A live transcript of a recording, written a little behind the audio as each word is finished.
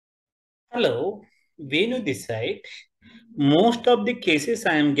Hello, Venu this side. Most of the cases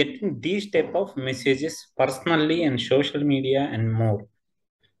I am getting these type of messages personally and social media and more.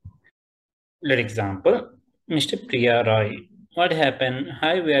 For example, Mr. Priya Roy, what happened?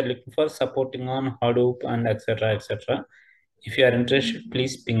 Hi, we are looking for supporting on Hadoop and etc. etc. If you are interested,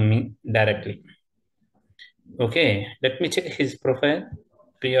 please ping me directly. Okay, let me check his profile.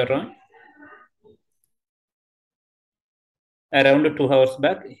 Priya Roy. Around 2 hours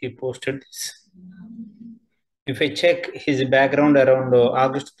back, he posted this. If I check his background around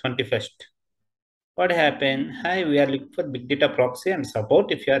August 21st, what happened? Hi, we are looking for big data proxy and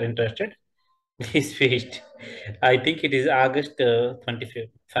support. If you are interested, please wait. I think it is August 25th.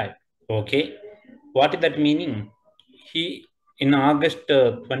 Okay. What is that meaning? He, in August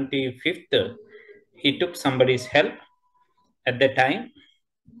 25th, he took somebody's help at the time.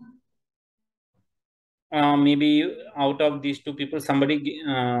 Maybe out of these two people, somebody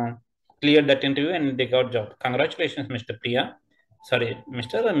cleared that interview and they got job. Congratulations, Mr. Priya. Sorry,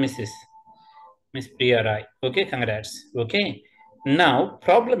 Mr. or Mrs. Miss Priya Rai. Okay, congrats. Okay. Now,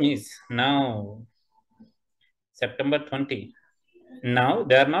 problem is now September 20. Now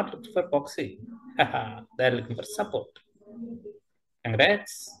they are not looking for proxy. They are looking for support.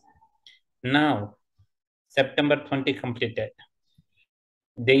 Congrats. Now, September 20 completed.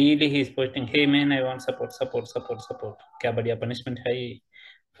 Daily he is posting, hey man, I want support, support, support, support. Kya badhiya punishment hai.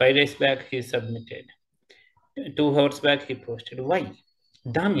 5 days back he submitted. 2 hours back he posted. Why?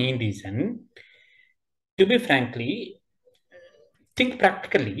 The main reason, to be frankly, think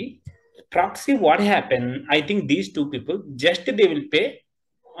practically, proxy, what happened? I think these two people, just they will pay,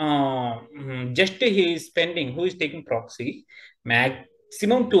 just he is spending, who is taking proxy,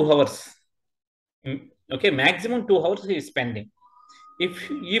 maximum 2 hours. Okay, maximum 2 hours he is spending. If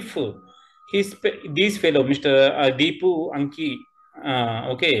these fellow, Mr. Deepu, Anki,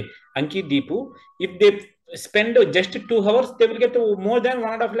 okay, Anki Deepu, if they spend just 2 hours, they will get more than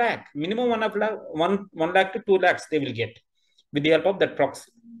 1.5 lakh, minimum 1.5 lakh, 1 lakh to 2 lakhs they will get with the help of that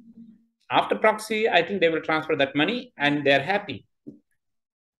proxy. After proxy, I think they will transfer that money and they are happy.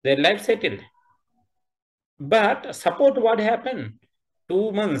 Their life settled. But support what happened?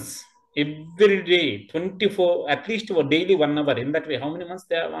 2 months, every day, 24, at least for daily 1 hour. In that way, how many months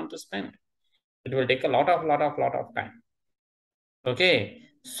they want to spend? It will take a lot of time. Okay.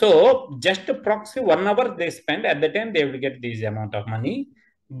 So just a proxy 1 hour they spend, at the time they will get this amount of money.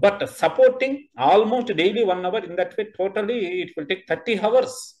 But supporting almost daily 1 hour, in that way, totally it will take 30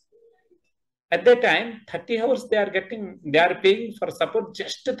 hours. At that time, 30 hours they are getting, they are paying for support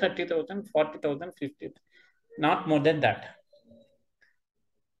just 30,000, 40,000, 50, not more than that.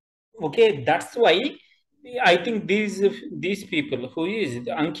 Okay, that's why I think these people who is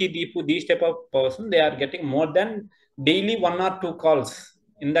Anki Deepu, these type of person, they are getting more than daily 1 or 2 calls.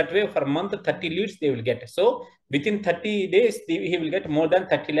 In that way, for a month, 30 leads they will get. So within 30 days, he will get more than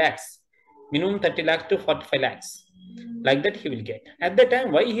 30 lakhs, minimum 30 lakhs to 45 lakhs. Like that he will get. At the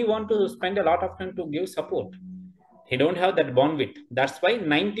time, why he want to spend a lot of time to give support? He don't have that bandwidth. That's why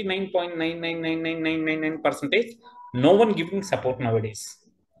 99.999999% no one giving support nowadays.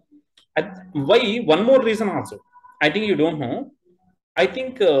 Why? One more reason also. I think you don't know. I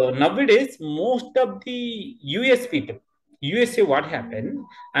think nowadays most of the US people, USA, what happened?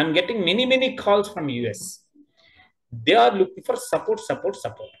 I'm getting many calls from US. They are looking for support, support,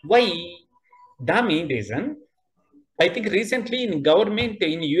 support. Why? The main reason. I think recently in government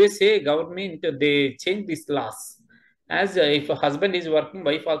in USA government they changed these laws. As if a husband is working,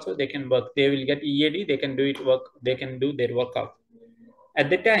 wife also they can work. They will get EAD. They can do it work. They can do their work out. At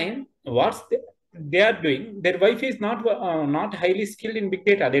the time, they are doing, their wife is not highly skilled in big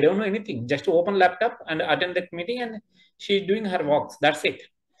data. They don't know anything. Just open laptop and attend that meeting, and she's doing her works. That's it.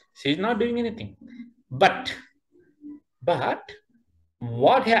 She's not doing anything. But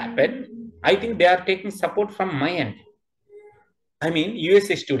what happened? I think they are taking support from my end. I mean,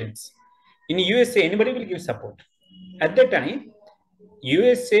 USA students. In USA, anybody will give support. At the time,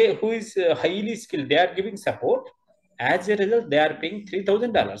 USA, who is highly skilled, they are giving support. As a result, they are paying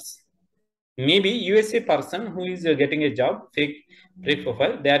 $3,000. Maybe USA person who is getting a job, fake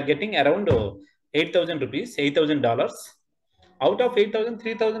profile, they are getting around 8,000 rupees, $8,000. Out of 8,000,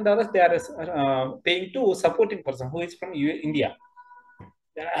 $3,000 they are paying to supporting person who is from India.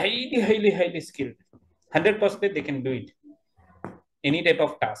 They are highly skilled. 100% they can do it. Any type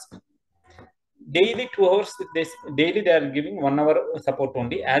of task. Daily 2 hours, daily they are giving 1 hour support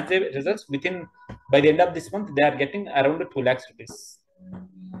only. As a result, within by the end of this month, they are getting around 2 lakhs rupees.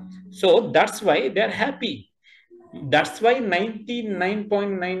 So that's why they are happy. That's why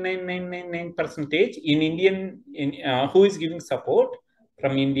 99.99999 percentage in Indian who is giving support,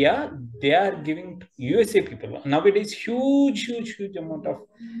 from India, they are giving to USA people. Nowadays, huge amount of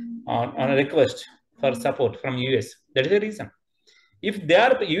request for support from US. That is the reason. If they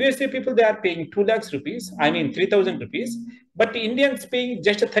are USA people, they are paying 2 lakhs rupees, I mean 3,000 rupees, but Indians paying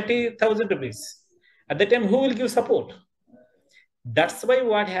just 30,000 rupees. At the time, who will give support? That's why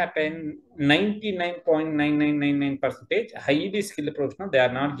what happened, 99.9999 percentage highly skilled professional, they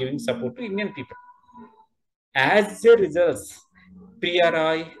are not giving support to Indian people. As a result,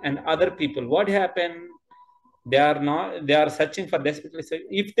 PRI and other people, what happened? They are searching for desperately.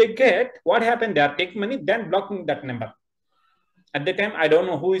 If they get, what happened? They are taking money, then blocking that number. At the time, I don't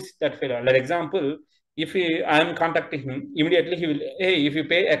know who is that fellow. Like example, if I am contacting him, immediately he will, hey, if you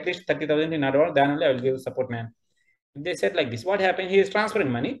pay at least 30,000 in advance, then only I will give support, man. If they said like this, what happened? He is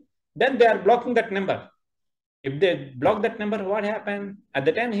transferring money, then they are blocking that number. If they block that number, what happened? At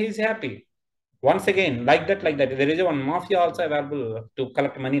the time, he is happy. Once again, like that. There is one mafia also available to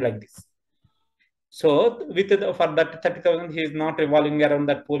collect money like this. So with for that 30,000, he is not revolving around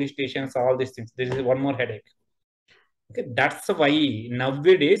that police stations, all these things. This is one more headache. Okay, that's why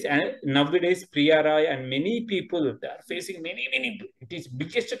nowadays PRI and many people, they are facing many. It is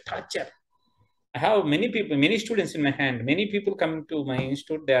biggest torture. I have many people, many students in my hand. Many people coming to my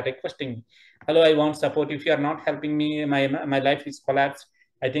institute. They are requesting, "Hello, I want support. If you are not helping me, my life is collapsed.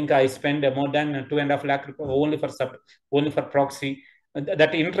 I think I spend more than 2.5 lakh only for only for proxy.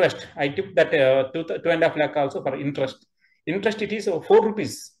 That interest, I took that 2.5 lakh also for interest. Interest it is 4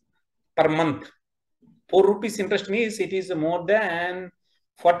 rupees per month. 4 rupees interest means it is more than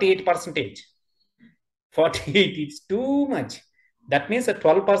 48 percentage. 48 is too much. That means a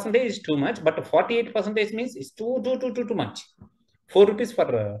 12% is too much, but 48% means it's too much. 4 rupees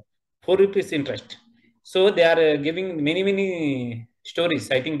for 4 rupees interest. So they are giving many stories.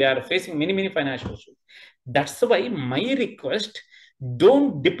 I think they are facing many financial issues. That's why my request,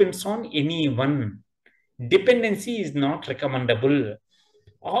 don't depends on anyone. Dependency is not recommendable.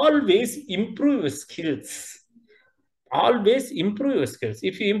 Always improve your skills. Always improve your skills.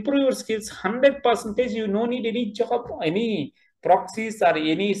 If you improve your skills 100%, you no need any job, any proxies or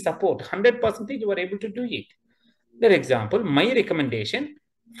any support. 100% you are able to do it. For example, my recommendation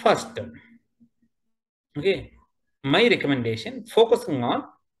first. Okay, my recommendation focusing on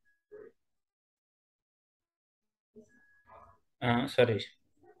sorry.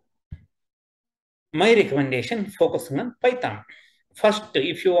 My recommendation focusing on Python. First,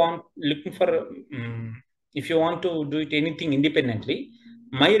 if you want looking for if you want to do it anything independently,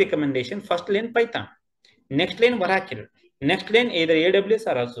 my recommendation first learn Python. Next lane Oracle. Next lane either AWS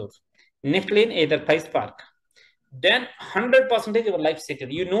or Azure. Next lane either PySpark. Then 100% your life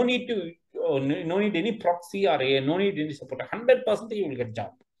settled. You no need to no need any proxy or no need any support. 100% you will get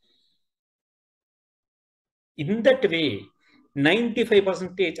job. In that way,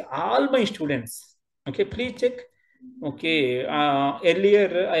 95% all my students. Okay, please check. Okay,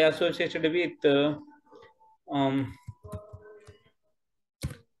 earlier I associated with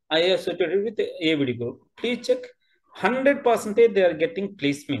I associated with AVD group. Please check. 100% they are getting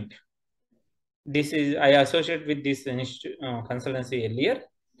placement. This is I associate with this consultancy earlier.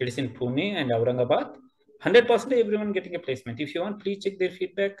 It is in Pune and Aurangabad. 100% everyone getting a placement. If you want, please check their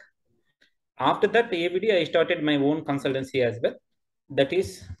feedback. After that, AVD, I started my own consultancy as well. That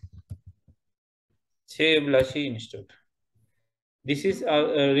is Blashi Institute. This is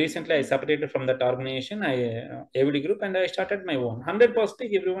recently I separated from that organization, AVD group, and I started my own.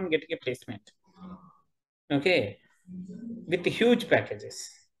 100% everyone getting a placement. Okay, with huge packages.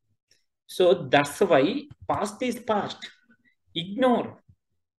 So that's why past is past. Ignore.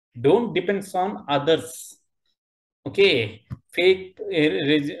 Don't depend on others. Okay, fake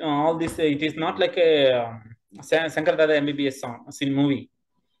all this. It is not like a Shankar Dada MBBS song, movie,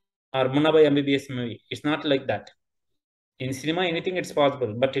 or Munnabai MBBS movie. It's not like that. In cinema, anything it's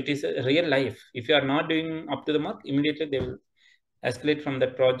possible, but it is a real life. If you are not doing up to the mark, immediately they will escalate from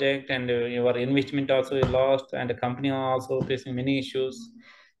that project, and your investment also is lost, and the company also facing many issues.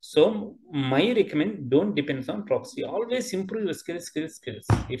 So my recommend, don't depend on proxy. Always improve your skills.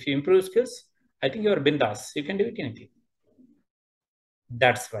 If you improve skills, I think you are bindas. You can do it anything.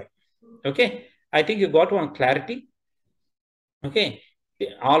 That's why. Okay. I think you got one clarity. Okay.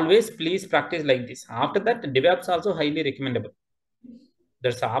 Always please practice like this. After that, DevOps also highly recommendable.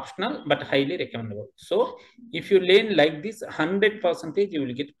 That's optional, but highly recommendable. So if you learn like this, 100% you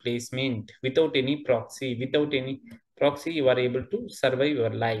will get placement without any proxy. Without any proxy, you are able to survive your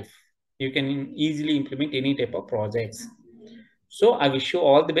life. You can easily implement any type of projects. So I wish you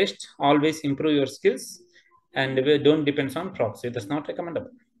all the best. Always improve your skills and don't depend on proxy. That's not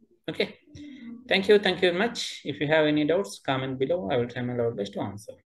recommendable. Okay. Thank you very much. If you have any doubts, comment below. I will try my level best to answer.